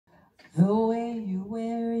The way you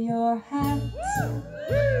wear your hat,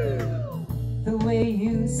 the way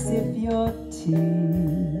you sip your tea,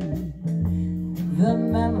 the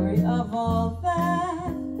memory of all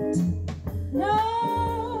that.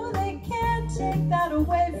 No, they can't take that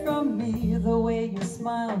away from me. The way your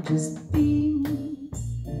smile just beams,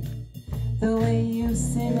 the way you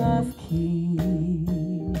sing off key,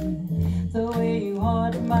 the way you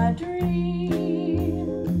haunt my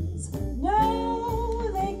dreams.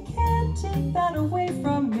 No, they can't take that away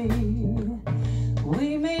from me.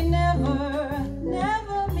 We may never,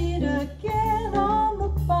 never meet again on the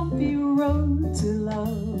bumpy road to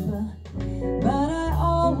love, but I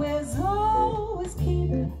always, always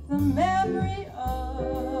keep the memory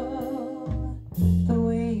of the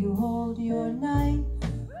way you hold your knife,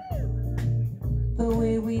 the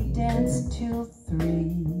way we danced till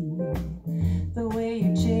 3, the way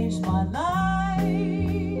you changed my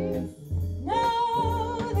life.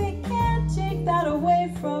 No, they can't take that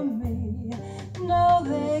away from me. No,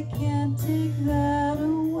 they can't take that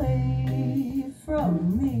away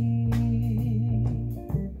from me.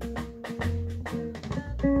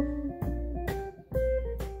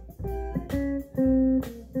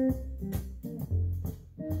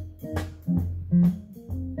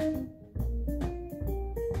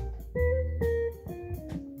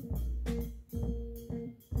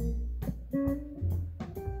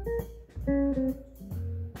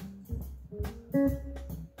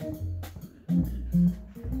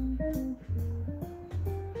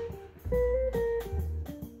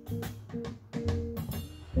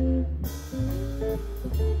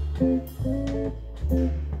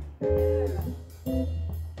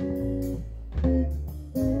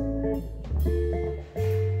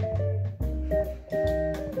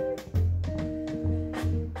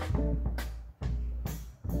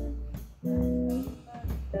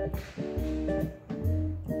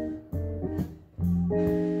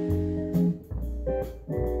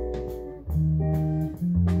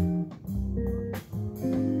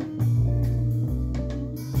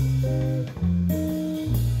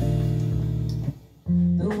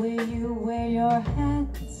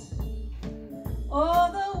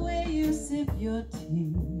 Your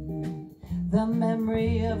tea, the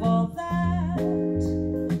memory of all that.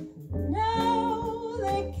 No,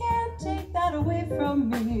 they can't take that away from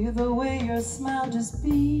me. The way your smile just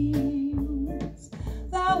beams,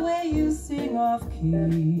 the way you sing off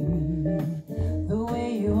key, the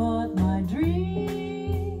way you haunt my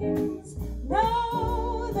dreams.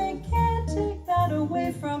 No, they can't take that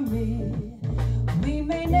away from me. We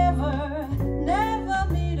may never, never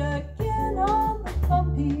meet again on the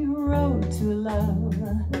bumpy road to love,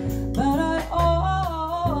 but I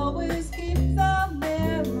always keep the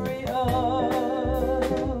memory of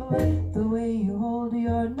the way you hold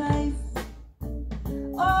your knife,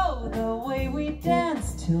 oh, the way we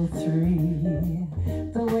danced till 3,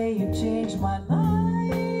 the way you changed my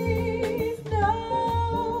life.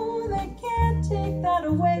 No, they can't take that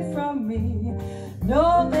away from me.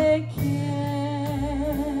 No, they can't.